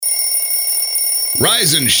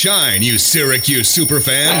Rise and shine, you Syracuse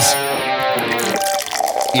superfans.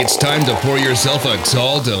 It's time to pour yourself a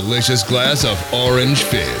tall, delicious glass of Orange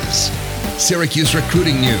Fizz. Syracuse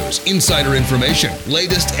recruiting news, insider information,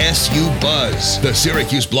 latest SU buzz. The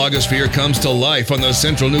Syracuse blogosphere comes to life on the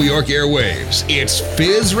Central New York airwaves. It's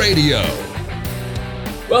Fizz Radio.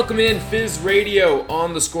 Welcome in, Fizz Radio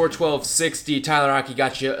on the Score 1260. Tyler Rocky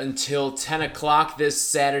got you until 10 o'clock this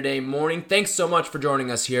Saturday morning. Thanks so much for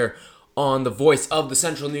joining us here on the voice of the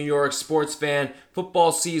Central New York sports fan.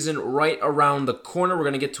 Football season right around the corner. We're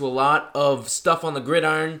going to get to a lot of stuff on the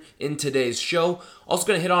gridiron in today's show. Also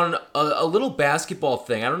going to hit on a little basketball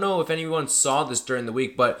thing. I don't know if anyone saw this during the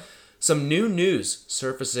week, but some new news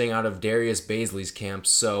surfacing out of Darius Baisley's camp.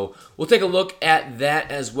 So we'll take a look at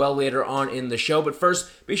that as well later on in the show. But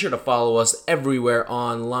first, be sure to follow us everywhere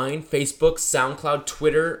online. Facebook, SoundCloud,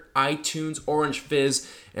 Twitter, iTunes, Orange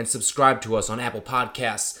Fizz, and subscribe to us on Apple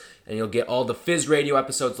Podcasts. And you'll get all the Fizz Radio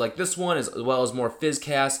episodes like this one, as well as more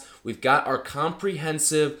Fizzcasts. We've got our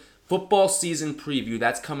comprehensive football season preview.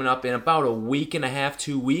 That's coming up in about a week and a half,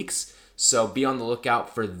 2 weeks. So be on the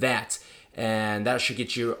lookout for that. And that should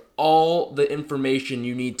get you all the information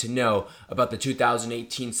you need to know about the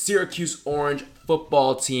 2018 Syracuse Orange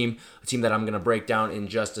football team, a team that I'm going to break down in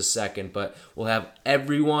just a second. But we'll have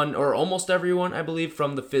everyone, or almost everyone, I believe,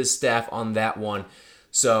 from the Fizz staff on that one.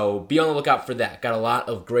 So be on the lookout for that. Got a lot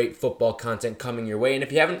of great football content coming your way. And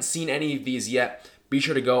if you haven't seen any of these yet, be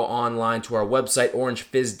sure to go online to our website,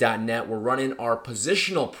 orangefizz.net. We're running our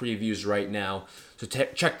positional previews right now, so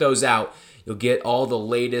check those out. You'll get all the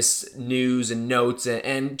latest news and notes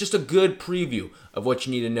and just a good preview of what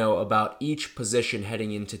you need to know about each position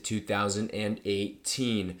heading into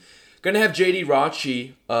 2018. Going to have JD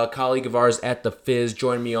Rauchi, a colleague of ours at the Fizz,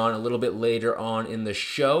 join me on a little bit later on in the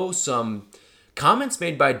show. Some comments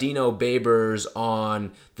made by Dino Babers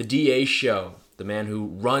on the DA show, the man who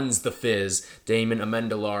runs the Fizz, Damon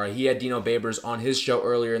Amendolara. He had Dino Babers on his show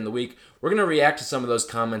earlier in the week. We're going to react to some of those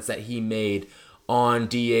comments that he made on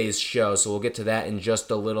DA's show, so we'll get to that in just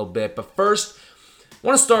a little bit. But first, I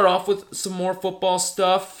want to start off with some more football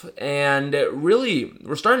stuff, and really,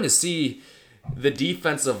 we're starting to see the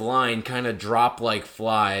defensive line kind of drop like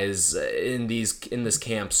flies in this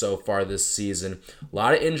camp so far this season. A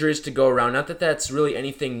lot of injuries to go around. Not that that's really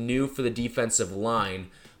anything new for the defensive line.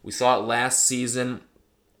 We saw it last season.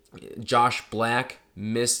 Josh Black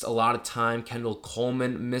missed a lot of time. Kendall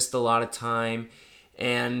Coleman missed a lot of time.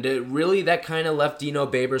 And really that kind of left Dino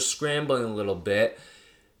Babers scrambling a little bit.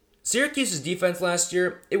 Syracuse's defense last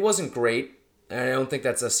year, it wasn't great. And I don't think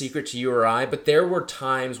that's a secret to you or I, but there were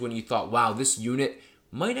times when you thought, wow, this unit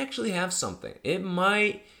might actually have something. It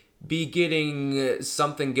might be getting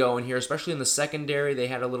something going here, especially in the secondary. They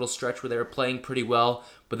had a little stretch where they were playing pretty well,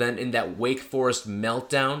 but then in that Wake Forest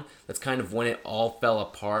meltdown, that's kind of when it all fell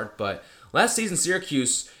apart. But last season,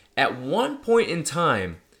 Syracuse, at one point in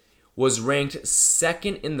time, was ranked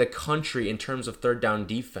second in the country in terms of third down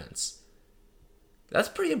defense. That's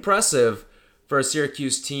pretty impressive for a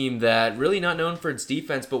Syracuse team that really not known for its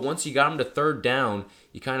defense, but once you got them to third down,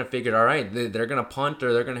 you kind of figured, all right, they're going to punt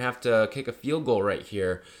or they're going to have to kick a field goal right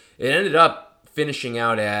here. It ended up finishing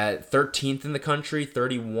out at 13th in the country,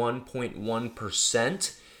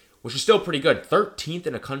 31.1%, which is still pretty good. 13th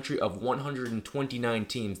in a country of 129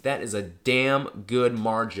 teams. That is a damn good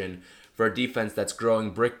margin for a defense that's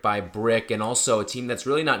growing brick by brick, and also a team that's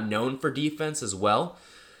really not known for defense as well.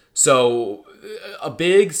 So a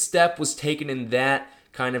big step was taken in that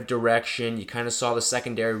kind of direction. You kind of saw the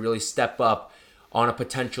secondary really step up on a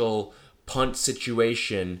potential punt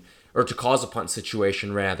situation, or to cause a punt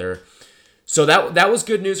situation rather. So that was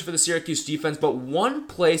good news for the Syracuse defense, but one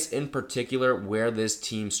place in particular where this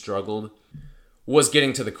team struggled was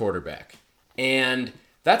getting to the quarterback. And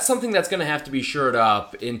that's something that's going to have to be shored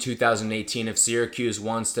up in 2018 if Syracuse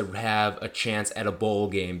wants to have a chance at a bowl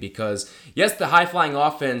game. Because, yes, the high-flying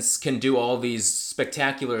offense can do all these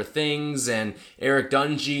spectacular things, and Eric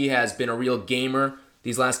Dungey has been a real gamer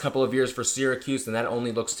these last couple of years for Syracuse, and that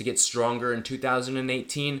only looks to get stronger in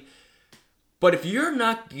 2018. But if you're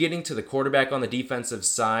not getting to the quarterback on the defensive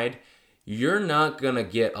side, you're not going to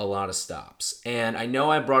get a lot of stops. And I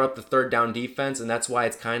know I brought up the third down defense, and that's why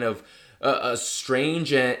it's kind of a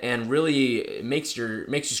strange and really makes you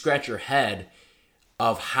scratch your head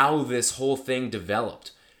of how this whole thing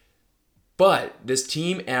developed. But this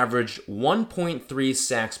team averaged 1.3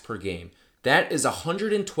 sacks per game. That is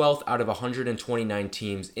 112th out of 129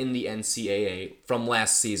 teams in the NCAA from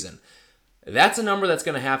last season. That's a number that's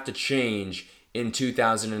going to have to change in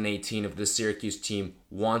 2018 if the Syracuse team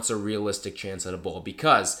wants a realistic chance at a bowl,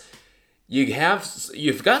 because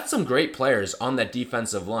you've got some great players on that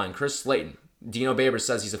defensive line. Chris Slayton, Dino Babers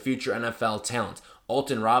says he's a future NFL talent.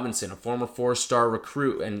 Alton Robinson, a former 4-star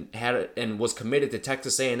recruit and was committed to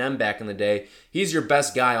Texas A&M back in the day, he's your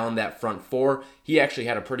best guy on that front four. He actually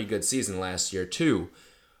had a pretty good season last year too.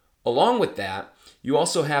 Along with that, you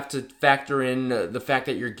also have to factor in the fact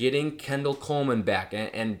that you're getting Kendall Coleman back,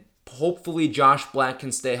 and hopefully Josh Black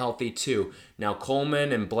can stay healthy too. Now,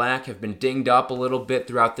 Coleman and Black have been dinged up a little bit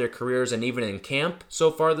throughout their careers and even in camp so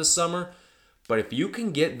far this summer. But if you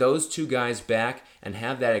can get those two guys back and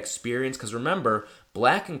have that experience, because remember,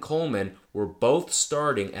 Black and Coleman were both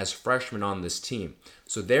starting as freshmen on this team.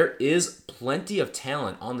 So there is plenty of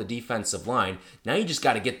talent on the defensive line. Now you just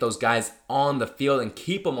got to get those guys on the field and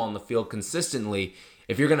keep them on the field consistently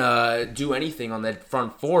if you're going to do anything on that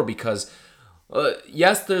front four, because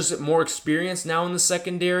yes, there's more experience now in the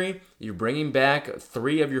secondary. You're bringing back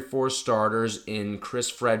 3 of your 4 starters in Chris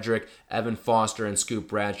Frederick, Evan Foster, and Scoop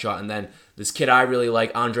Bradshaw. And then this kid I really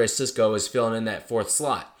like, Andre Sisco, is filling in that 4th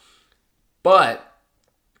slot. But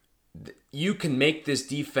you can make this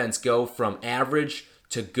defense go from average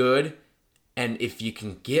to good. And if you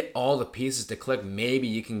can get all the pieces to click, maybe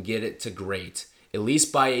you can get it to great, at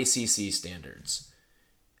least by ACC standards.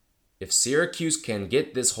 If Syracuse can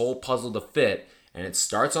get this whole puzzle to fit, and it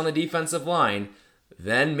starts on the defensive line,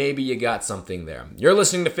 then maybe you got something there. You're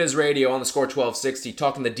listening to Fizz Radio on the Score 1260,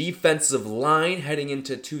 talking the defensive line heading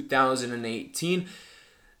into 2018.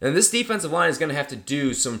 And this defensive line is going to have to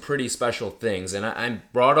do some pretty special things. And I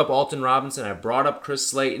brought up Alton Robinson, I brought up Chris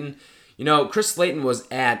Slayton. You know, Chris Slayton was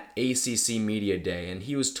at ACC Media Day, and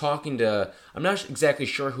he was talking to, I'm not exactly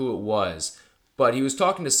sure who it was, but he was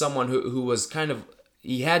talking to someone who was kind of,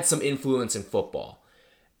 he had some influence in football.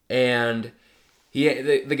 And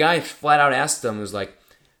the guy flat out asked him, was like,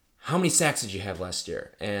 how many sacks did you have last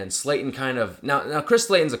year? And Slayton kind of, now Chris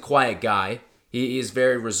Slayton's a quiet guy. He is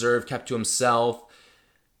very reserved, kept to himself.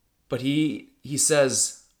 But he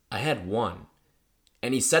says, I had 1.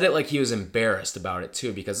 And he said it like he was embarrassed about it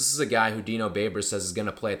too, because this is a guy who Dino Babers says is going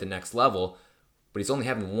to play at the next level, but he's only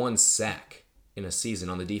having 1 sack in a season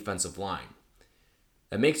on the defensive line.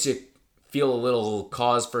 That makes you feel a little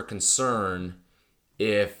cause for concern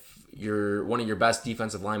if one of your best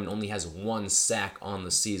defensive linemen only has 1 sack on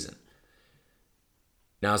the season.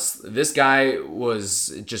 Now, this guy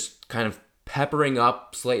was just kind of peppering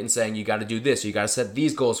up Slayton, saying, you got to do this, you got to set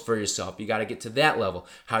these goals for yourself, you got to get to that level.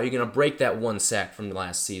 How are you going to break that 1 sack from the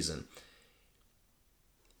last season?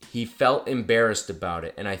 He felt embarrassed about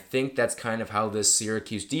it, and I think that's kind of how this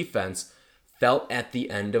Syracuse defense felt at the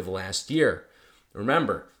end of last year.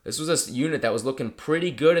 Remember, this was a unit that was looking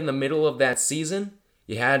pretty good in the middle of that season.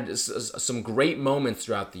 You had some great moments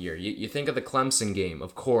throughout the year. You think of the Clemson game,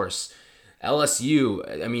 of course.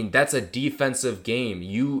 LSU, I mean, that's a defensive game.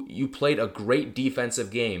 You played a great defensive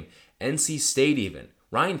game. NC State even.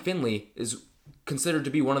 Ryan Finley is considered to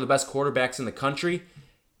be one of the best quarterbacks in the country.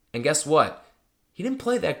 And guess what? He didn't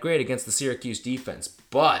play that great against the Syracuse defense.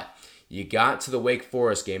 But you got to the Wake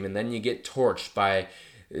Forest game, and then you get torched by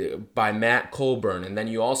Matt Colburn, and then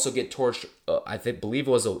you also get torched, believe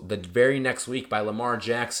it was the very next week by Lamar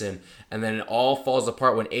Jackson, and then it all falls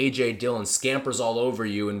apart when A.J. Dillon scampers all over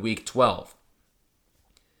you in week 12.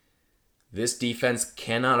 This defense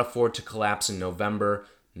cannot afford to collapse in November,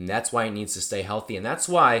 and that's why it needs to stay healthy, and that's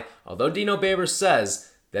why, although Dino Babers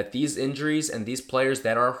says that these injuries and these players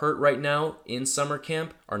that are hurt right now in summer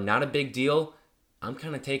camp are not a big deal, I'm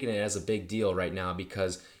kind of taking it as a big deal right now,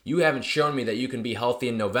 because you haven't shown me that you can be healthy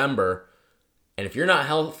in November. And if you're not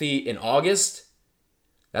healthy in August,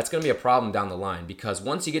 that's going to be a problem down the line, because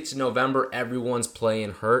once you get to November, everyone's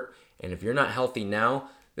playing hurt. And if you're not healthy now,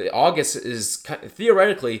 August is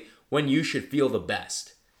theoretically when you should feel the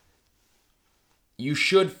best. You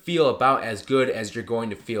should feel about as good as you're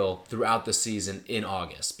going to feel throughout the season in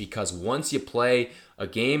August, because once you play a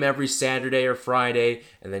game every Saturday or Friday,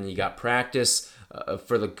 and then you got practice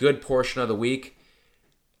for the good portion of the week,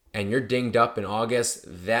 and you're dinged up in August,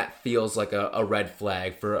 that feels like a red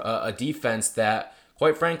flag for a defense that,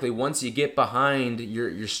 quite frankly, once you get behind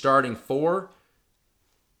your starting 4,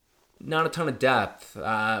 not a ton of depth.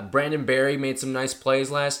 Brandon Berry made some nice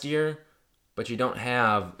plays last year, but you don't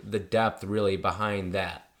have the depth really behind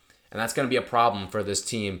that. And that's going to be a problem for this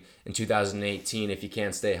team in 2018 if you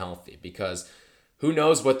can't stay healthy, because who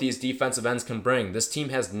knows what these defensive ends can bring. This team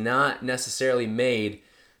has not necessarily made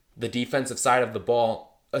the defensive side of the ball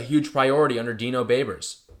a huge priority under Dino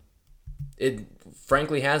Babers. It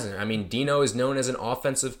frankly hasn't. I mean, Dino is known as an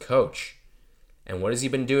offensive coach. And what has he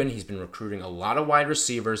been doing? He's been recruiting a lot of wide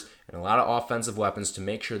receivers and a lot of offensive weapons to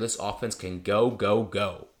make sure this offense can go.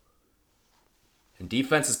 And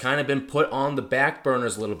defense has kind of been put on the back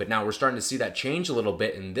burners a little bit. Now we're starting to see that change a little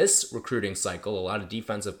bit in this recruiting cycle. A lot of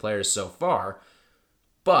defensive players so far.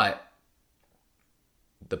 But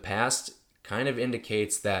the past kind of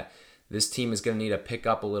indicates that this team is going to need to pick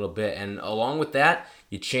up a little bit. And along with that,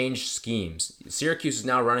 you change schemes. Syracuse is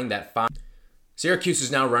now running that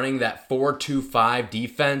 4-2-5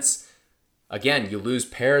 defense. Again, you lose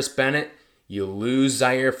Paris Bennett. You lose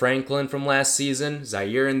Zaire Franklin from last season.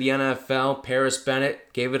 Zaire in the NFL. Paris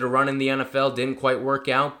Bennett gave it a run in the NFL. Didn't quite work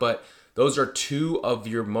out, but those are two of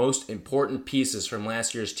your most important pieces from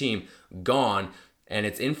last year's team gone. And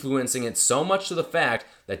it's influencing it so much to the fact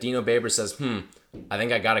that Dino Babers says, I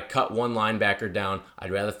think I got to cut one linebacker down.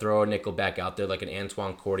 I'd rather throw a nickel back out there like an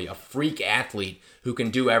Antoine Cordy, a freak athlete who can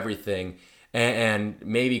do everything and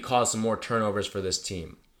maybe cause some more turnovers for this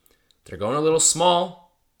team. They're going a little small,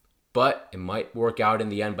 but it might work out in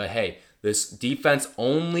the end. But hey, this defense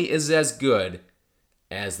only is as good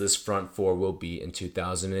as this front four will be in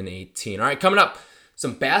 2018. All right, coming up,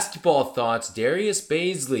 some basketball thoughts. Darius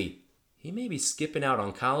Bazley, he may be skipping out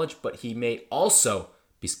on college, but he may also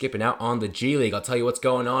be skipping out on the G League. I'll tell you what's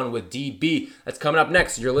going on with DB. That's coming up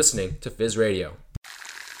next. You're listening to Fizz Radio.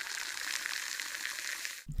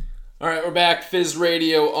 All right, we're back. Fizz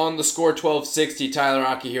Radio on the Score 1260. Tyler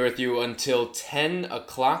Rocky here with you until 10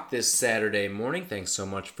 o'clock this Saturday morning. Thanks so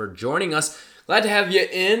much for joining us. Glad to have you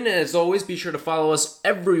in. As always, be sure to follow us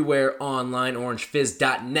everywhere online.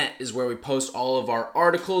 OrangeFizz.net is where we post all of our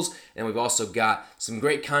articles. And we've also got some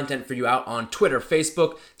great content for you out on Twitter,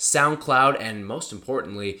 Facebook, SoundCloud, and most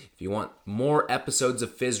importantly, if you want more episodes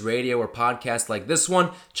of Fizz Radio or podcasts like this one,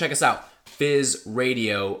 check us out. Fizz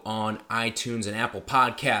Radio on iTunes and Apple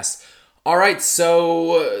Podcasts. All right,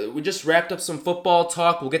 so we just wrapped up some football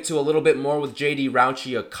talk. We'll get to a little bit more with J.D.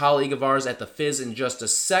 Rauchi, a colleague of ours at the Fizz, in just a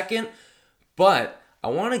second. But I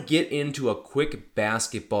want to get into a quick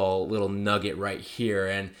basketball little nugget right here.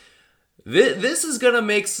 And this is going to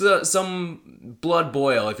make some blood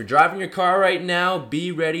boil. If you're driving your car right now,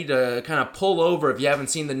 be ready to kind of pull over if you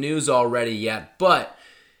haven't seen the news already yet. But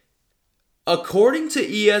according to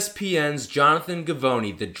ESPN's Jonathan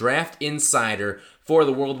Givony, the draft insider for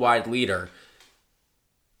the Worldwide Leader,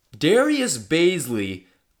 Darius Bazley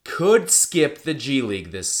could skip the G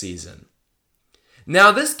League this season.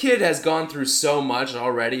 Now, this kid has gone through so much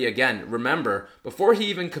already. Again, remember, before he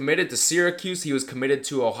even committed to Syracuse, he was committed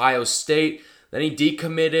to Ohio State. Then he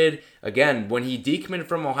decommitted. Again, when he decommitted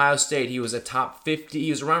from Ohio State, he was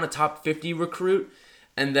around a top 50 recruit.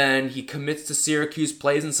 And then he commits to Syracuse,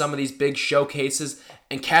 plays in some of these big showcases,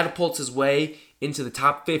 and catapults his way into the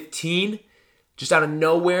top 15. Just out of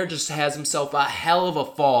nowhere, just has himself a hell of a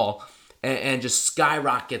fall and just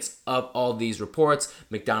skyrockets up all these reports.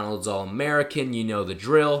 McDonald's All-American, you know the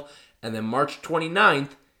drill. And then March 29th,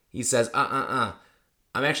 he says, I'm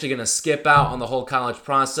actually going to skip out on the whole college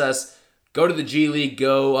process, go to the G League,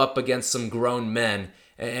 go up against some grown men,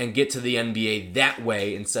 and get to the NBA that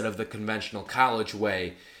way instead of the conventional college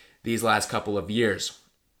way these last couple of years.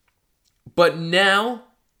 But now,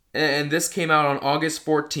 and this came out on August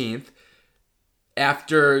 14th,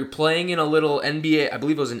 after playing in a little NBA, I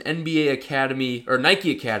believe it was an NBA Academy, or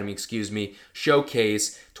Nike Academy,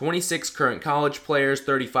 showcase, 26 current college players,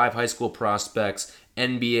 35 high school prospects,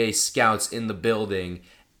 NBA scouts in the building,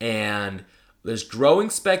 and there's growing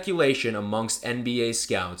speculation amongst NBA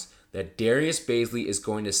scouts that Darius Bazley is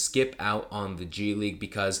going to skip out on the G League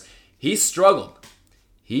because he struggled.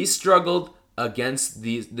 He struggled against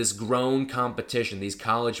this grown competition, these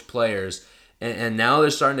college players, and now they're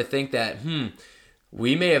starting to think that,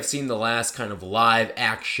 we may have seen the last kind of live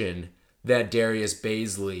action that Darius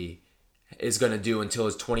Bazley is going to do until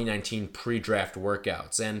his 2019 pre-draft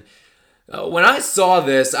workouts. And when I saw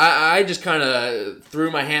this, I just kind of threw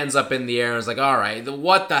my hands up in the air and was like, all right,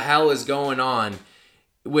 what the hell is going on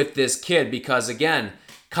with this kid? Because again,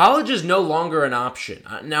 college is no longer an option.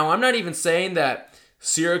 Now, I'm not even saying that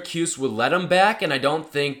Syracuse would let him back, and I don't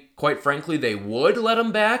think, quite frankly, they would let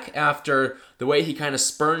him back after the way he kind of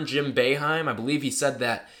spurned Jim Boeheim. I believe he said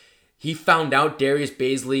that he found out Darius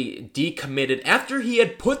Bazley decommitted after he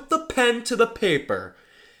had put the pen to the paper.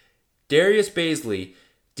 Darius Bazley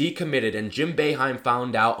decommitted, and Jim Boeheim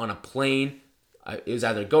found out on a plane. It was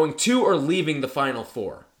either going to or leaving the Final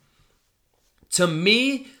Four. To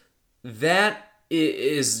me, that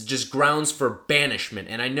is just grounds for banishment.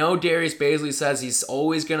 And I know Darius Bazley says he's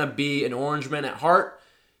always going to be an Orangeman at heart.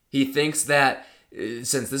 He thinks that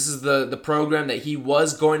since this is the program that he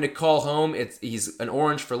was going to call home, he's an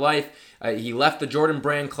Orange for life. He left the Jordan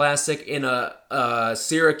Brand Classic in a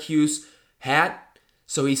Syracuse hat,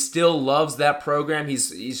 so he still loves that program.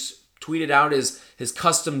 He's tweeted out his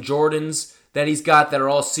custom Jordans that he's got that are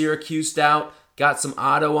all Syracused out. Got some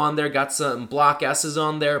Otto on there, got some block S's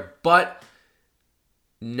on there, but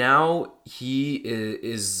now he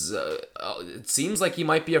is it seems like he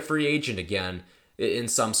might be a free agent again in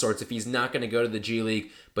some sorts if he's not going to go to the G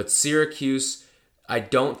League. But Syracuse, I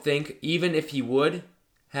don't think, even if he would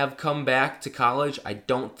have come back to college, I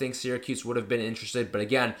don't think Syracuse would have been interested. But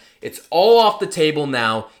again, it's all off the table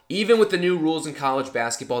now, even with the new rules in college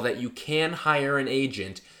basketball that you can hire an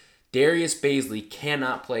agent. Darius Bazley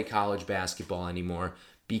cannot play college basketball anymore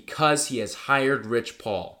because he has hired Rich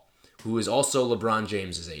Paul, who is also LeBron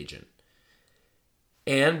James's agent.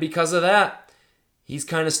 And because of that, he's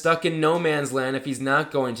kind of stuck in no man's land if he's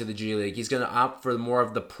not going to the G League. He's going to opt for more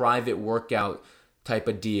of the private workout type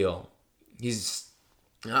of deal.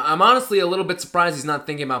 I'm honestly a little bit surprised he's not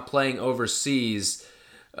thinking about playing overseas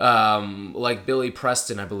like Billy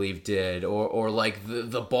Preston, I believe, did, or like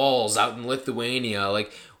the Balls out in Lithuania.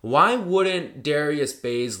 Like, why wouldn't Darius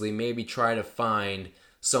Bazley maybe try to find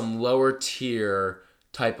some lower tier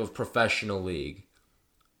type of professional league?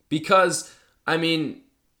 Because, I mean,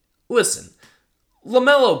 listen,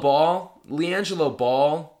 LaMelo Ball, LiAngelo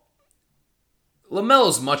Ball,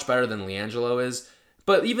 LaMelo's much better than LiAngelo is,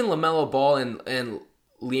 but even LaMelo Ball and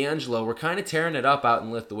LiAngelo were kind of tearing it up out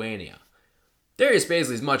in Lithuania. Darius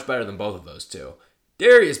Bazley's much better than both of those two.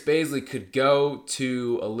 Darius Bazley could go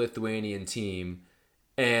to a Lithuanian team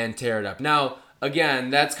and tear it up. Now, again,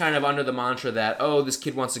 that's kind of under the mantra that, oh, this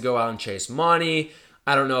kid wants to go out and chase money.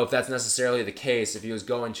 I don't know if that's necessarily the case if he was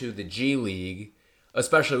going to the G League,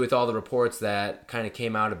 especially with all the reports that kind of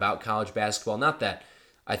came out about college basketball. Not that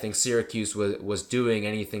I think Syracuse was doing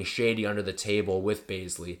anything shady under the table with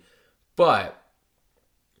Bazley, but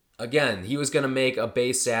again, he was going to make a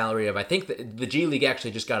base salary of, I think the G League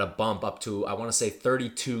actually just got a bump up to, I want to say,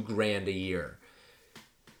 $32,000 a year.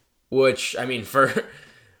 Which, I mean, for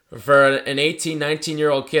an 18,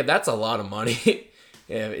 19-year-old kid, that's a lot of money.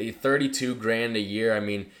 Yeah, $32,000 a year. I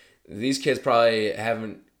mean, these kids probably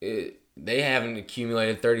haven't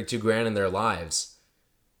accumulated $32,000 in their lives.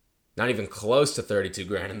 Not even close to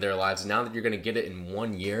 $32,000 in their lives. Now that you're going to get it in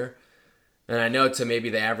 1 year, and I know to maybe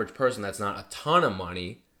the average person that's not a ton of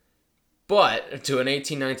money, but to an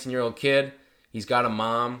 18, 19-year-old kid, he's got a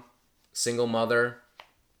mom, single mother.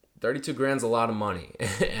 $32,000's a lot of money,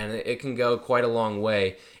 and it can go quite a long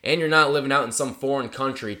way. And you're not living out in some foreign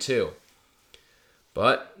country too.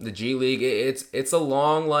 But the G League, it's a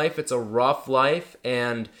long life, it's a rough life,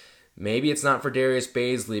 and maybe it's not for Darius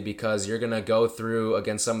Bazley because you're gonna go through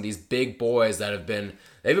against some of these big boys that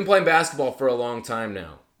they've been playing basketball for a long time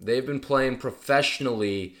now. They've been playing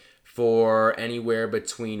professionally for anywhere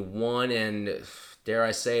between 1 and, dare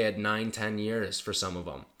I say it, 9-10 years for some of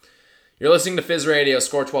them. You're listening to Fizz Radio,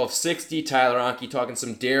 Score 1260. Tyler Anki talking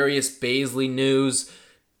some Darius Bazley news.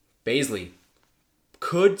 Bazley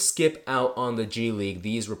could skip out on the G League.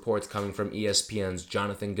 These reports coming from ESPN's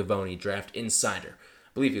Jonathan Givony, Draft Insider. I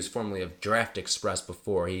believe he was formerly of Draft Express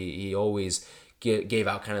before. He always gave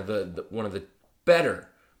out kind of the one of the better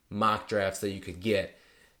mock drafts that you could get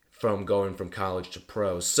from going from college to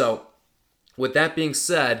pro. So, with that being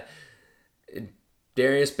said,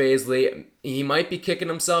 Darius Bazley, he might be kicking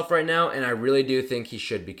himself right now, and I really do think he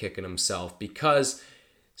should be kicking himself because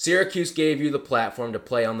Syracuse gave you the platform to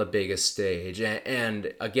play on the biggest stage.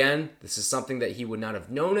 And again, this is something that he would not have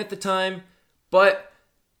known at the time, but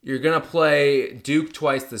you're going to play Duke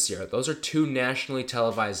twice this year. Those are 2 nationally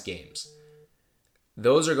televised games.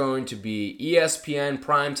 Those are going to be ESPN,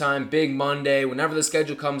 primetime, Big Monday. Whenever the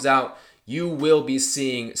schedule comes out, you will be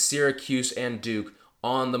seeing Syracuse and Duke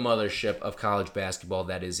on the mothership of college basketball,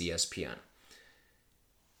 that is ESPN.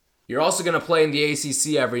 You're also going to play in the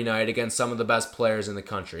ACC every night against some of the best players in the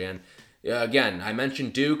country. And again, I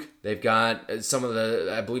mentioned Duke. They've got some of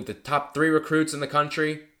I believe the top 3 recruits in the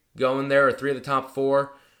country going there, or 3 of the top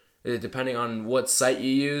 4, depending on what site you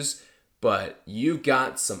use. But you've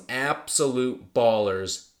got some absolute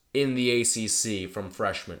ballers in the ACC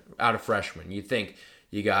out of freshmen. You think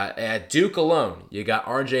you got, at Duke alone, you got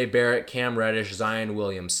RJ Barrett, Cam Reddish, Zion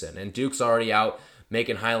Williamson. And Duke's already out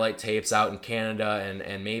making highlight tapes out in Canada,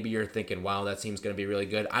 and maybe you're thinking, wow, that team's going to be really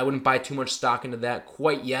good. I wouldn't buy too much stock into that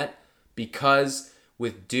quite yet, because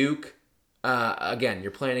with Duke, again,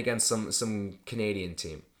 you're playing against some Canadian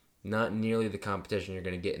team. Not nearly the competition you're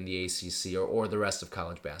going to get in the ACC or the rest of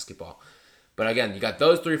college basketball. But again, you got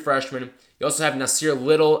those 3 freshmen. You also have Nasir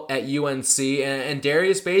Little at UNC, and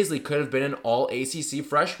Darius Bazley could have been an all-ACC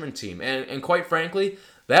freshman team. And quite frankly,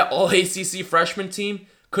 that all-ACC freshman team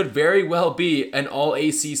could very well be an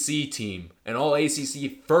all-ACC team, an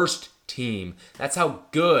all-ACC first team. That's how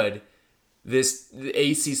good this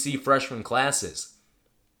ACC freshman class is.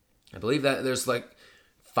 I believe that there's like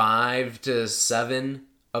 5 to 7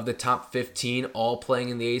 of the top 15 all playing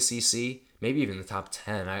in the ACC. Maybe even the top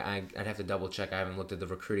 10. I'd have to double check. I haven't looked at the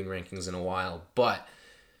recruiting rankings in a while. But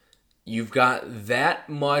you've got that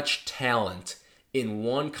much talent in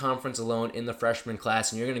one conference alone in the freshman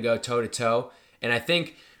class, and you're going to go toe-to-toe. And I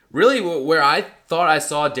think really where I thought I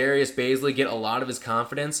saw Darius Bazley get a lot of his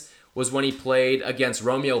confidence was when he played against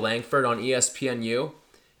Romeo Langford on ESPNU.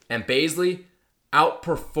 And Bazley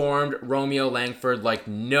outperformed Romeo Langford like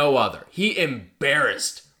no other. He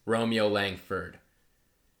embarrassed Romeo Langford.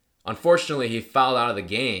 Unfortunately, he fouled out of the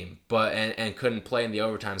game and couldn't play in the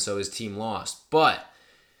overtime, so his team lost. But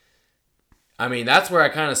I mean, that's where I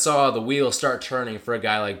kind of saw the wheels start turning for a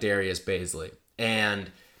guy like Darius Bazley.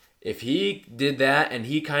 And if he did that and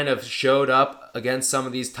he kind of showed up against some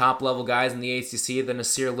of these top-level guys in the ACC, the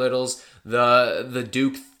Nasir Littles, the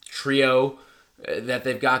Duke trio that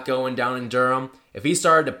they've got going down in Durham, if he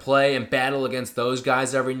started to play and battle against those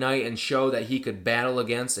guys every night and show that he could battle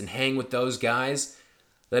against and hang with those guys,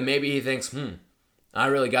 then maybe he thinks, I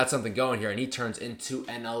really got something going here, and he turns into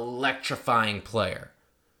an electrifying player.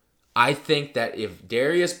 I think that if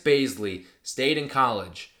Darius Bazley stayed in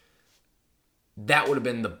college, that would have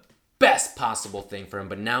been the best possible thing for him.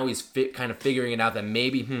 But now he's kind of figuring it out that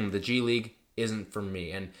maybe, the G League isn't for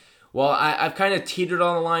me. And while I've kind of teetered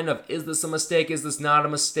on the line of, is this a mistake? Is this not a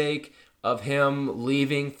mistake of him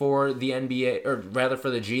leaving for the NBA, or rather for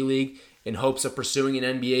the G League, in hopes of pursuing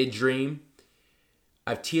an NBA dream?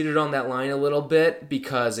 I've teetered on that line a little bit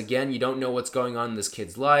because, again, you don't know what's going on in this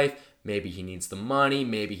kid's life. Maybe he needs the money.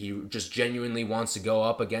 Maybe he just genuinely wants to go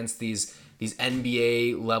up against these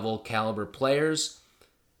NBA-level caliber players.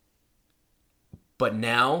 But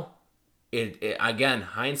now, again,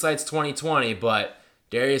 hindsight's 20/20, but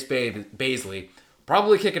Darius Bazley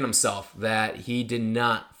probably kicking himself that he did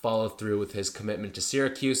not follow through with his commitment to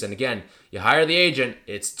Syracuse. And again, you hire the agent,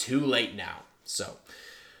 it's too late now. So,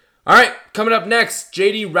 all right, coming up next,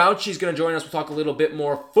 J.D. Rouchie is going to join us. We'll talk a little bit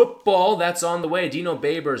more football. That's on the way. Dino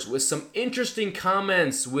Babers with some interesting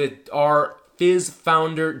comments with our Fizz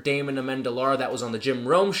founder, Damon Amendolara. That was on the Jim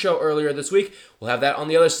Rome Show earlier this week. We'll have that on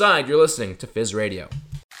the other side. You're listening to Fizz Radio.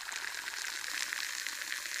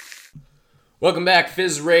 Welcome back,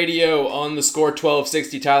 Fizz Radio on the Score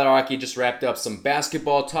 1260. Tyler Hockey just wrapped up some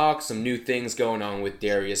basketball talk, some new things going on with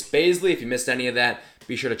Darius Bazley. If you missed any of that,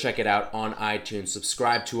 be sure to check it out on iTunes.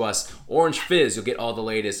 Subscribe to us, Orange Fizz. You'll get all the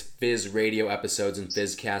latest Fizz Radio episodes and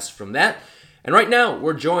Fizzcasts from that. And right now,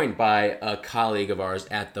 we're joined by a colleague of ours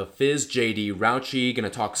at the Fizz, J.D. Rouchie. Going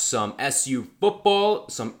to talk some SU football,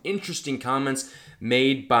 some interesting comments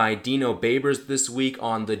made by Dino Babers this week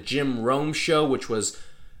on the Jim Rome Show, which was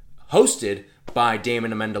hosted by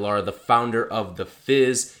Damon Amendolara, the founder of the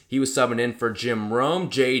Fizz. He was subbing in for Jim Rome.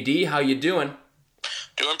 JD, how you doing?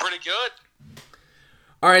 Doing pretty good.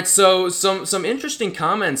 All right, so some interesting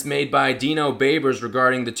comments made by Dino Babers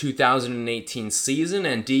regarding the 2018 season,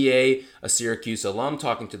 and DA, a Syracuse alum,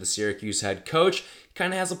 talking to the Syracuse head coach,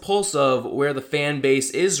 kind of has a pulse of where the fan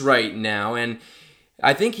base is right now. And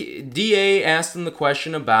I think DA asked him the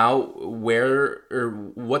question about where or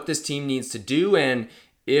what this team needs to do, and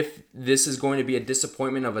if this is going to be a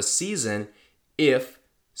disappointment of a season if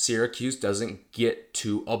Syracuse doesn't get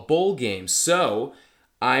to a bowl game. So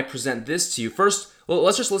I present this to you. First, well,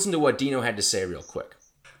 let's just listen to what Dino had to say real quick.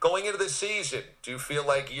 Going into the season, do you feel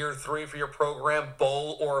like year 3 for your program,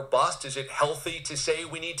 bowl or bust? Is it healthy to say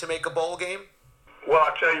we need to make a bowl game? Well,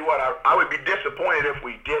 I'll tell you what, I would be disappointed if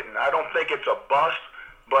we didn't. I don't think it's a bust,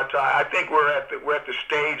 but I think we're at the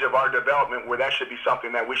stage of our development where that should be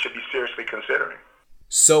something that we should be seriously considering.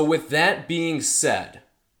 So with that being said,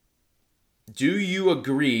 do you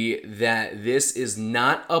agree that this is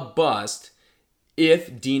not a bust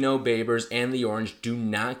if Dino Babers and the Orange do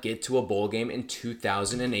not get to a bowl game in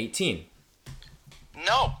 2018?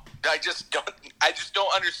 No, I just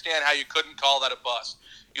don't understand how you couldn't call that a bust.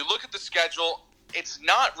 You look at the schedule, it's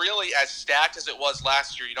not really as stacked as it was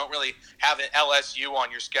last year. You don't really have an LSU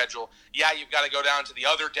on your schedule. Yeah, you've got to go down to the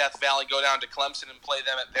other Death Valley, go down to Clemson and play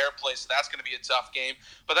them at their place. So that's going to be a tough game.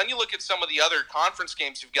 But then you look at some of the other conference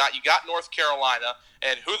games you've got. You got North Carolina,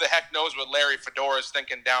 and who the heck knows what Larry Fedora is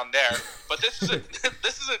thinking down there. But this is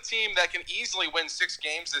a team that can easily win 6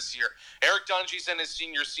 games this year. Eric Dungy's in his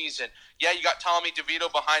senior season. Yeah, you got Tommy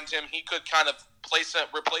DeVito behind him. He could kind of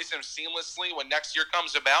replace him seamlessly when next year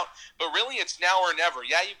comes about. But really, it's now or never.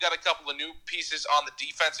 Yeah, you've got a couple of new pieces on the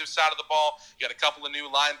defensive side of the ball. You got a couple of new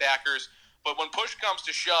linebackers. But when push comes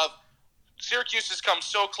to shove, Syracuse has come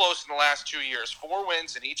so close in the last 2 years. 4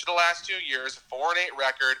 wins in each of the last 2 years, a 4-8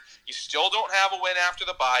 record. You still don't have a win after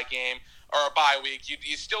the bye game. or a bye week.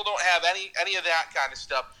 You still don't have any of that kind of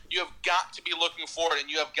stuff. You have got to be looking forward, and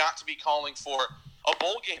you have got to be calling for a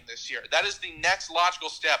bowl game this year. That is the next logical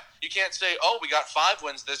step. You can't say, oh, we got 5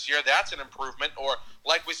 wins this year, that's an improvement. Or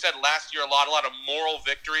like we said last year, a lot of moral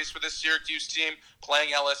victories for this Syracuse team,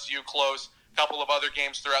 playing LSU close, a couple of other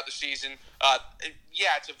games throughout the season.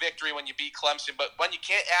 Yeah, it's a victory when you beat Clemson, but when you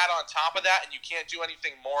can't add on top of that and you can't do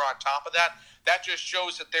anything more on top of that, that just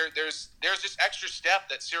shows that there's this extra step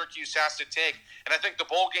that Syracuse has to take. And I think the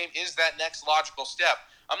bowl game is that next logical step.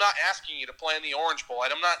 I'm not asking you to play in the Orange Bowl.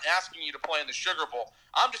 I'm not asking you to play in the Sugar Bowl.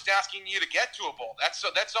 I'm just asking you to get to a bowl.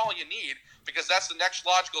 That's all you need, because that's the next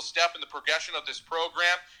logical step in the progression of this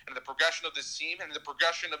program and the progression of this team and the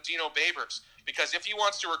progression of Dino Babers. Because if he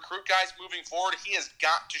wants to recruit guys moving forward, he has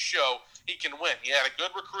got to show he can win. He had a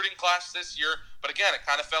good recruiting class this year, but again, it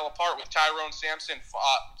kind of fell apart with Tyrone Sampson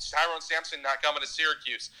not coming to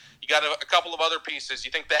Syracuse. You got a couple of other pieces.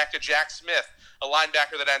 You think back to Jack Smith, a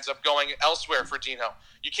linebacker that ends up going elsewhere for Dino.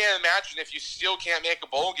 You can't imagine if you still can't make a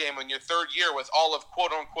bowl game in your third year with all of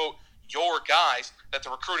quote-unquote your guys, that the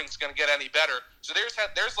recruiting's going to get any better. So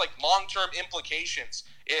there's like long-term implications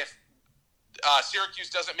if Syracuse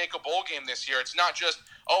doesn't make a bowl game this year. It's not just,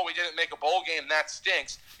 oh, we didn't make a bowl game, that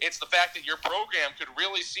stinks. It's the fact that your program could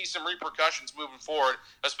really see some repercussions moving forward,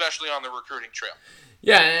 especially on the recruiting trail.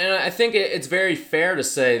 Yeah, and I think it's very fair to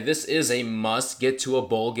say this is a must get to a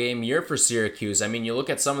bowl game year for Syracuse. I mean, you look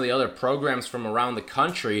at some of the other programs from around the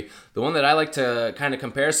country. The one that I like to kind of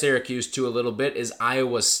compare Syracuse to a little bit is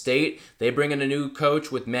Iowa State. They bring in a new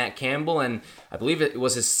coach with Matt Campbell, and I believe it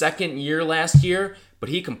was his second year last year, but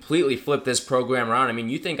he completely flipped this program around. I mean,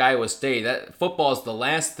 you think Iowa State, that football is the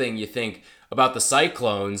last thing you think about the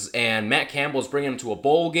Cyclones, and Matt Campbell's bringing them to a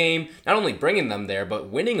bowl game, not only bringing them there, but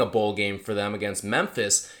winning a bowl game for them against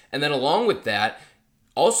Memphis, and then along with that,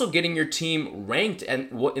 also getting your team ranked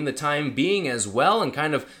and in the time being as well, and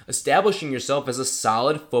kind of establishing yourself as a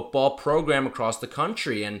solid football program across the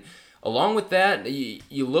country. And along with that,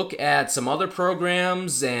 you look at some other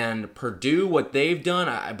programs and Purdue, what they've done.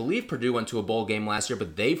 I believe Purdue went to a bowl game last year,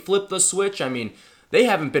 but they flipped the switch. I mean, they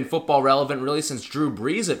haven't been football relevant really since Drew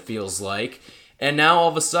Brees, it feels like. And now all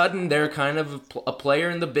of a sudden they're kind of a player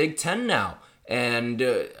in the Big Ten now. And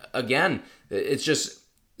again, it's just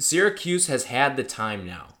Syracuse has had the time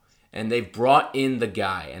now. And they've brought in the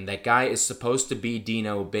guy. And that guy is supposed to be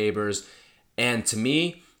Dino Babers. And to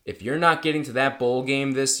me, if you're not getting to that bowl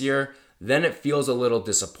game this year, then it feels a little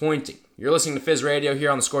disappointing. You're listening to Fizz Radio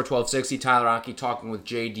here on the Score 1260. Tyler Rocky talking with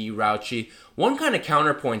J.D. Rouchie. One kind of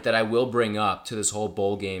counterpoint that I will bring up to this whole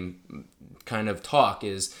bowl game kind of talk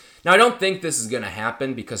is, now I don't think this is going to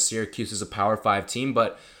happen because Syracuse is a Power 5 team,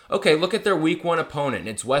 but okay, look at their Week 1 opponent.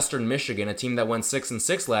 It's Western Michigan, a team that went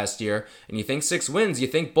 6-6 last year, and you think 6 wins, you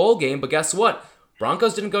think bowl game, but guess what?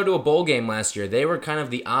 Broncos didn't go to a bowl game last year. They were kind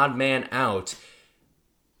of the odd man out.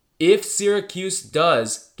 If Syracuse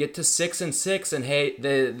does get to 6-6 and hey,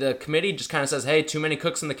 the committee just kind of says, hey, too many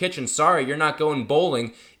cooks in the kitchen, sorry, you're not going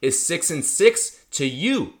bowling, is 6-6 to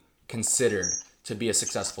you considered to be a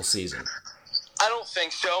successful season? I don't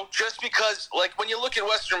think so. Just because, like, when you look at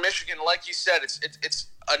Western Michigan, like you said, it's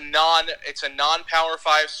a non-Power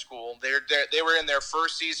 5 school. They were in their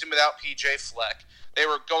first season without PJ Fleck. They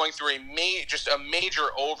were going through a major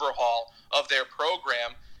overhaul of their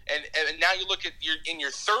program. And now you look at in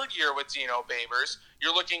your third year with Dino Babers,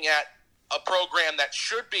 you're looking at a program that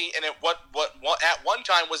should be, and what at one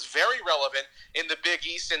time was very relevant in the Big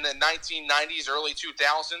East in the 1990s, early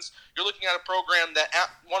 2000s. You're looking at a program that at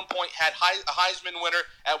one point had a Heisman winner,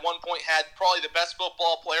 at one point had probably the best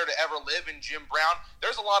football player to ever live in Jim Brown.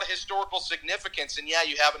 There's a lot of historical significance, and yeah,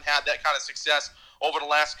 you haven't had that kind of success over the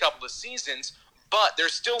last couple of seasons, but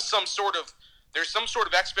there's still some sort of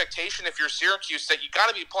expectation if you're Syracuse that you got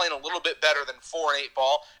to be playing a little bit better than 4-8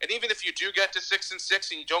 ball. And even if you do get to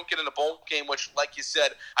 6-6 and you don't get in a bowl game, which, like you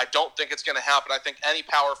said, I don't think it's going to happen. I think any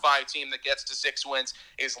Power 5 team that gets to 6 wins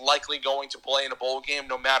is likely going to play in a bowl game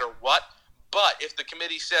no matter what. But if the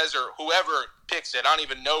committee says, or whoever picks it, I don't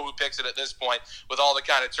even know who picks it at this point with all the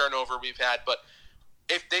kind of turnover we've had, but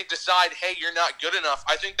if they decide, hey, you're not good enough,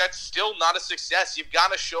 I think that's still not a success. You've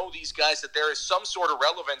got to show these guys that there is some sort of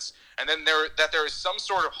relevance, and then that there is some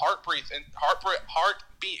sort of heartbeat, and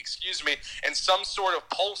some sort of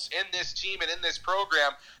pulse in this team and in this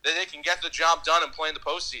program that they can get the job done and play in the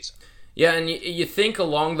postseason. Yeah, and you think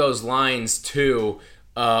along those lines too.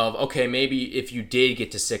 Of, okay, maybe if you did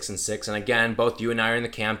get to 6-6, and again, both you and I are in the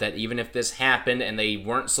camp that even if this happened and they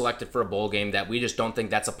weren't selected for a bowl game, that we just don't think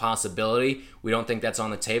that's a possibility. We don't think that's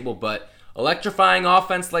on the table, but electrifying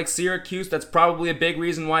offense like Syracuse, that's probably a big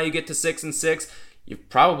reason why you get to 6-6. You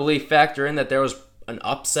probably factor in that there was an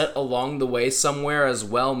upset along the way somewhere as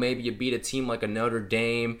well. Maybe you beat a team like a Notre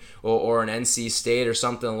Dame or an NC State or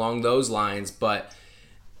something along those lines. But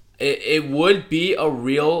it would be a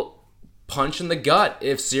real punch in the gut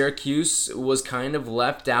if Syracuse was kind of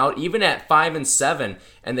left out, even at 5-7,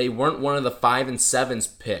 and they weren't one of the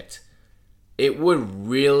 5-7s picked. It would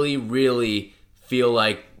really, really feel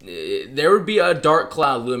like there would be a dark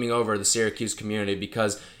cloud looming over the Syracuse community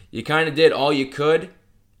because you kind of did all you could,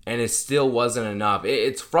 and it still wasn't enough.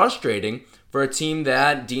 It's frustrating for a team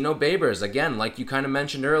that Dino Babers, again, like you kind of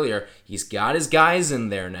mentioned earlier, he's got his guys in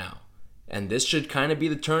there now. And this should kind of be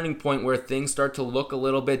the turning point where things start to look a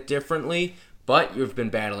little bit differently. But you've been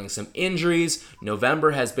battling some injuries.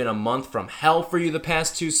 November has been a month from hell for you the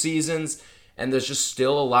past 2 seasons. And there's just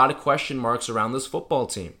still a lot of question marks around this football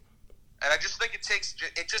team. And I just think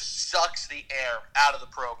it just sucks the air out of the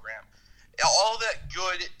program. All that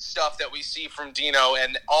good stuff that we see from Dino,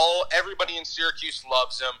 and everybody in Syracuse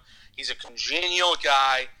loves him. He's a congenial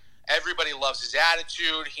guy. Everybody loves his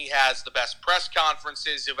attitude. He has the best press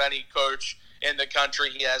conferences of any coach in the country.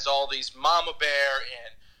 He has all these mama bear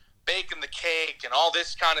and baking the cake and all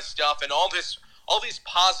this kind of stuff and all these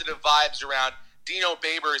positive vibes around Dino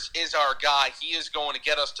Babers is our guy. He is going to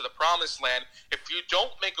get us to the promised land. If you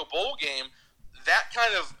don't make a bowl game, that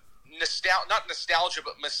kind of not nostalgia,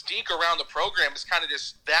 but mystique around the program is kind of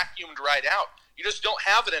just vacuumed right out. You just don't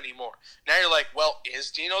have it anymore. Now you're like, well, is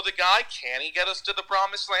Dino the guy? Can he get us to the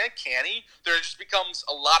promised land? Can he? There just becomes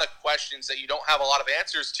a lot of questions that you don't have a lot of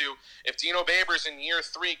answers to if Dino Babers in year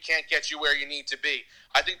 3 can't get you where you need to be.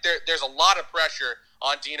 I think there's a lot of pressure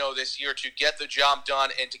on Dino this year to get the job done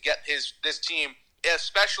and to get this team,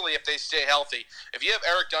 especially if they stay healthy. If you have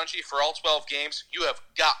Eric Dungey for all 12 games, you have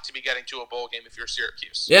got to be getting to a bowl game if you're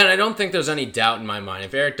Syracuse. Yeah, and I don't think there's any doubt in my mind.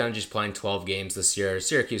 If Eric Dungey's playing 12 games this year,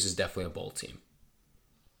 Syracuse is definitely a bowl team.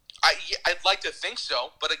 I'd like to think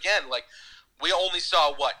so, but again, we only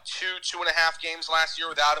saw, 2.5 games last year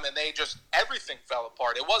without him, and everything fell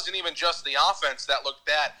apart. It wasn't even just the offense that looked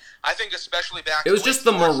bad. I think especially back it was just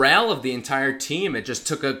the morale of the entire team. It just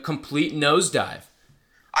took a complete nosedive.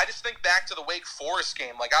 I just think back to the Wake Forest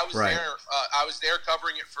game. I was there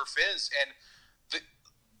covering it for Fizz, and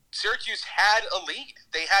Syracuse had a lead.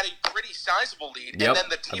 They had a pretty sizable lead, yep. and then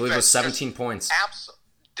the defense, I believe it was 17 points.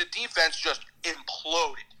 The defense just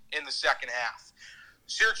imploded in the second half.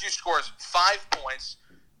 Syracuse scores 5 points,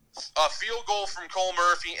 a field goal from Cole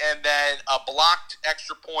Murphy, and then a blocked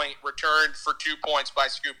extra point returned for 2 points by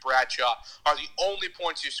Scoop Bradshaw are the only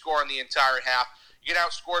points you score in the entire half. You get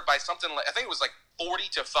outscored by something I think it was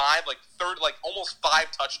 40-5, almost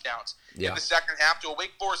 5 touchdowns in the second half to a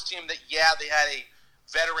Wake Forest team that, they had a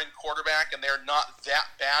veteran quarterback and they're not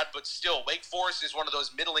that bad, but still, Wake Forest is one of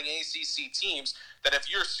those middling ACC teams that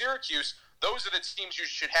if you're Syracuse, those are the teams you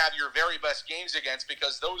should have your very best games against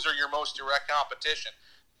because those are your most direct competition.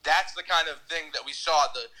 That's the kind of thing that we saw.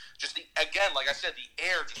 Again, like I said, the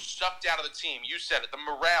air just sucked out of the team. You said it. The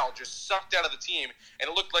morale just sucked out of the team, and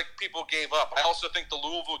it looked like people gave up. I also think the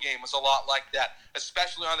Louisville game was a lot like that,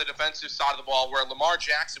 especially on the defensive side of the ball where Lamar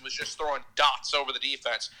Jackson was just throwing dots over the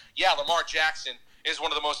defense. Yeah, Lamar Jackson is one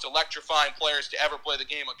of the most electrifying players to ever play the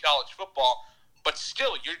game of college football, but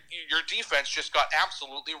still, your defense just got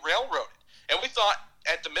absolutely railroaded. And we thought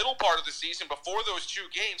at the middle part of the season, before those 2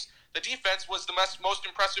 games, the defense was the most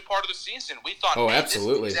impressive part of the season. We thought,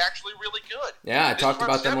 absolutely. This is actually really good. Yeah, I talked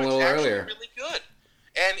about them a little earlier. Really good,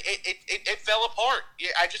 and it fell apart.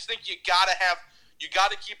 I just think you got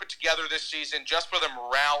to keep it together this season just for the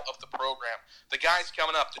morale of the program. The guys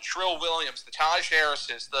coming up, the Trill Williams, the Taj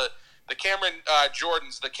Harrises, the Cameron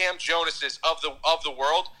Jordans, the Cam Jonases of the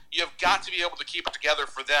world. You have got to be able to keep it together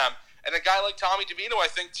for them. And a guy like Tommy DeVito, I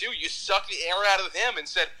think, too, you sucked the air out of him and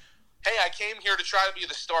said, hey, I came here to try to be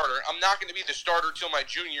the starter. I'm not going to be the starter till my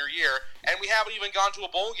junior year, and we haven't even gone to a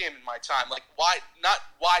bowl game in my time. Why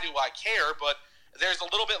do I care, but there's a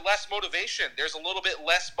little bit less motivation. There's a little bit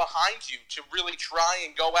less behind you to really try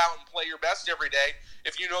and go out and play your best every day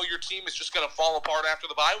if you know your team is just going to fall apart after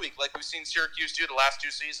the bye week like we've seen Syracuse do the last 2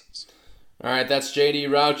 seasons. All right, that's JD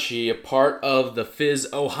Rauchi, a part of the Fizz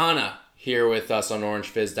Ohana, here with us on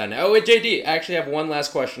OrangeFizz.net. Oh, wait, JD, I actually have one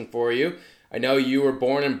last question for you. I know you were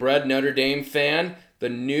born and bred Notre Dame fan. The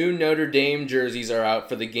new Notre Dame jerseys are out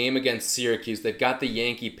for the game against Syracuse. They've got the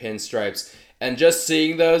Yankee pinstripes. And just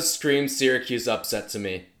seeing those screams Syracuse upset to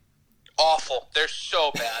me. Awful. They're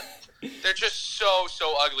so bad. They're just so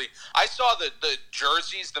ugly. I saw the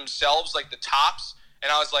jerseys themselves, the tops,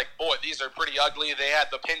 and I was like, boy, these are pretty ugly. They had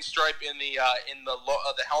the pinstripe in the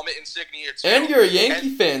helmet insignia too. And you're a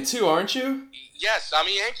Yankee fan too, aren't you? Yes, I'm a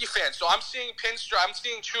Yankee fan. So I'm seeing pinstripe. I'm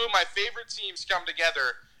seeing 2 of my favorite teams come together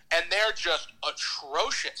and they're just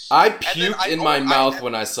atrocious. I puked in my mouth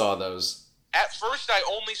when I saw those. At first, I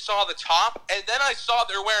only saw the top, and then I saw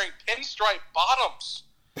they're wearing pinstripe bottoms.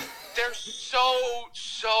 They're so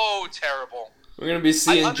terrible. We're going to be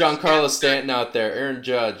seeing Giancarlo Stanton out there, Aaron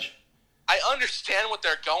Judge. I understand what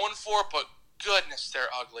they're going for, but goodness, they're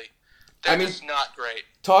ugly. They're just not great.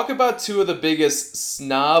 Talk about two of the biggest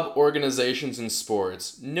snob organizations in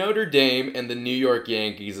sports, Notre Dame and the New York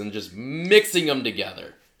Yankees, and just mixing them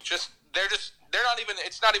together. They're not even,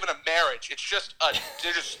 it's not even a marriage. It's just,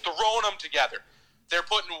 they're just throwing them together. They're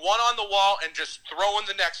putting one on the wall and just throwing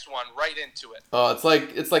the next one right into it. Oh, it's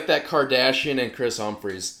like that Kardashian and Chris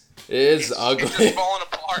Humphries. It's ugly. It's just falling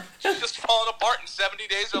apart. It's just falling apart in 70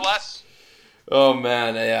 days or less. Oh,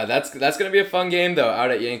 man. Yeah, that's going to be a fun game, though,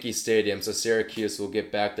 out at Yankee Stadium. So Syracuse will get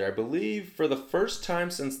back there, I believe, for the first time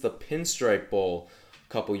since the Pinstripe Bowl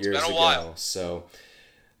a couple years ago. It's been a while. So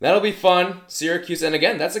that'll be fun. Syracuse, and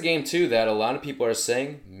again, that's a game, too, that a lot of people are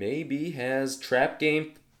saying maybe has trap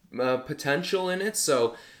game potential in it.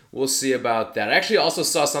 So we'll see about that. I actually also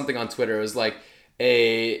saw something on Twitter. It was like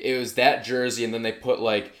it was that jersey, and then they put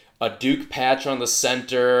like a Duke patch on the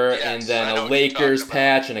center, and then a Lakers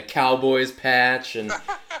patch and a Cowboys patch, and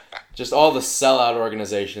just all the sellout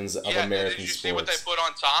organizations of American sports. Did you see what they put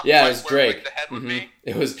on top? Yeah, it was Drake. Like the head would be?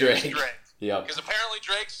 It was Drake. Yep. Because apparently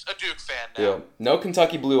Drake's a Duke fan now. Yep. No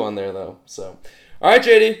Kentucky Blue on there, though. So, all right,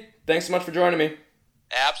 JD. Thanks so much for joining me.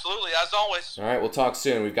 Absolutely, as always. All right, we'll talk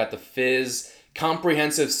soon. We've got the Fizz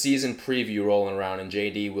comprehensive season preview rolling around, and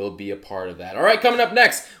JD will be a part of that. All right, coming up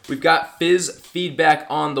next, we've got Fizz feedback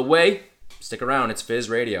on the way. Stick around, it's Fizz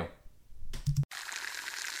Radio.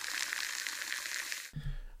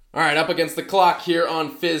 All right, up against the clock here on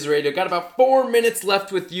Fizz Radio. Got about 4 minutes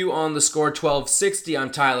left with you on the score 1260.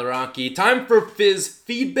 I'm Tyler Rocky. Time for Fizz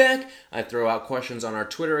feedback. I throw out questions on our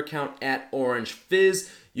Twitter account at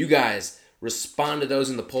OrangeFizz. You guys respond to those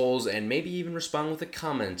in the polls and maybe even respond with a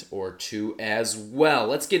comment or two as well.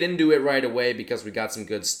 Let's get into it right away because we got some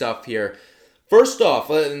good stuff here. First off,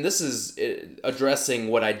 and this is addressing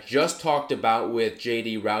what I just talked about with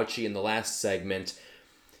JD Rouchi in the last segment.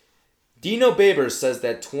 Dino Babers says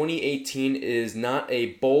that 2018 is not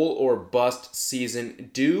a bowl or bust season.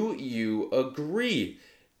 Do you agree?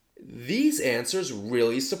 These answers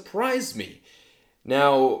really surprised me.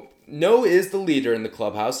 Now, No is the leader in the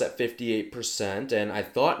clubhouse at 58%, and I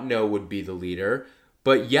thought No would be the leader.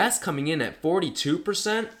 But Yes coming in at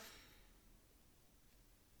 42%,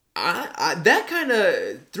 that kind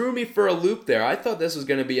of threw me for a loop there. I thought this was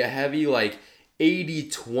going to be a heavy,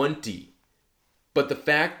 80-20. But the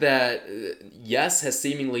fact that Yes has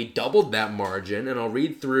seemingly doubled that margin, and I'll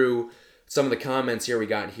read through some of the comments here we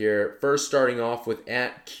got here. First, starting off with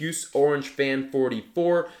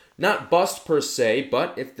 @CuseOrangeFan44. Not bust per se,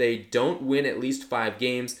 but if they don't win at least 5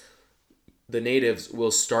 games, the natives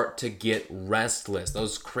will start to get restless.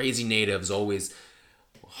 Those crazy natives always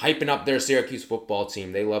hyping up their Syracuse football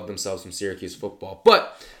team. They love themselves some Syracuse football.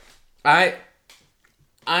 But I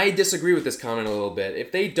disagree with this comment a little bit.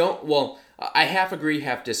 If they don't, I half agree,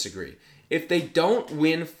 half disagree. If they don't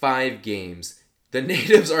win 5 games, the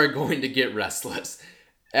natives are going to get restless.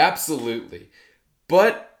 Absolutely.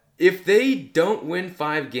 But if they don't win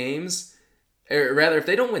 5 games, or rather, if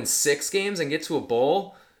they don't win 6 games and get to a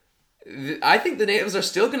bowl, I think the natives are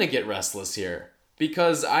still going to get restless here.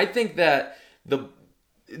 Because I think that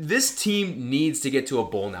this team needs to get to a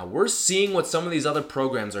bowl now. We're seeing what some of these other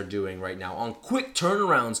programs are doing right now on quick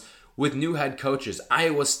turnarounds with new head coaches.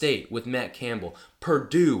 Iowa State with Matt Campbell,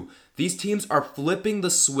 Purdue. These teams are flipping the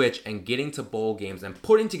switch and getting to bowl games and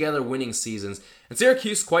putting together winning seasons. And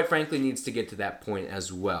Syracuse, quite frankly, needs to get to that point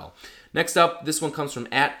as well. Next up, this one comes from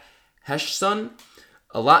 @Heshson.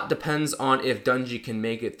 A lot depends on if Dungy can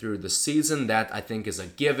make it through the season. That, I think, is a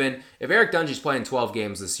given. If Eric Dungy's playing 12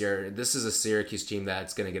 games this year, this is a Syracuse team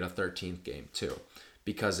that's going to get a 13th game, too.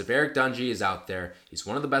 Because if Eric Dungy is out there, he's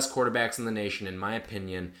one of the best quarterbacks in the nation, in my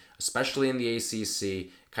opinion, especially in the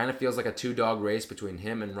ACC. Kind of feels like a 2-dog race between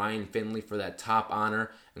him and Ryan Finley for that top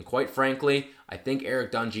honor. And quite frankly, I think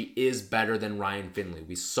Eric Dungy is better than Ryan Finley.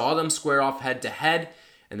 We saw them square off head-to-head,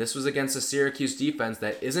 and this was against a Syracuse defense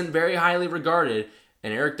that isn't very highly regarded.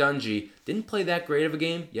 And Eric Dungy didn't play that great of a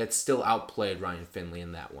game, yet still outplayed Ryan Finley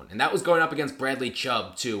in that one. And that was going up against Bradley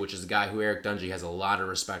Chubb, too, which is a guy who Eric Dungy has a lot of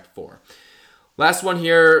respect for. Last one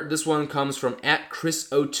here. This one comes from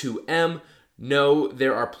 @ChrisO2M. No,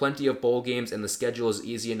 there are plenty of bowl games, and the schedule is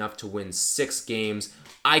easy enough to win 6 games.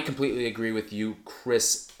 I completely agree with you,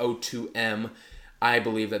 ChrisO2M. I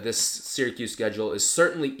believe that this Syracuse schedule is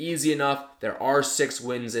certainly easy enough. There are 6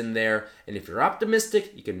 wins in there, and if you're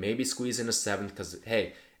optimistic, you can maybe squeeze in a 7th because,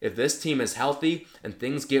 hey, if this team is healthy and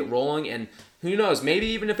things get rolling, and who knows, maybe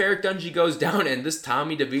even if Eric Dungey goes down and this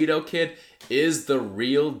Tommy DeVito kid is the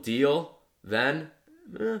real deal, then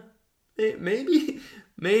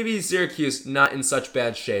maybe Syracuse not in such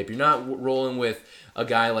bad shape. You're not rolling with a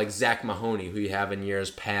guy like Zach Mahoney, who you have in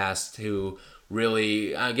years past, who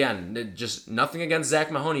really, again, just nothing against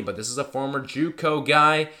Zach Mahoney, but this is a former JUCO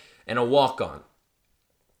guy and a walk-on.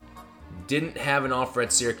 Didn't have an offer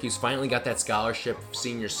at Syracuse, finally got that scholarship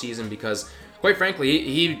senior season because, quite frankly,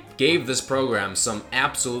 he gave this program some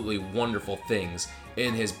absolutely wonderful things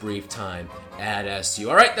in his brief time at SU.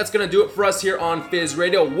 All right, that's going to do it for us here on Fizz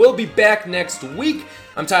Radio. We'll be back next week.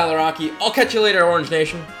 I'm Tyler Rocky. I'll catch you later, Orange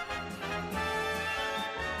Nation.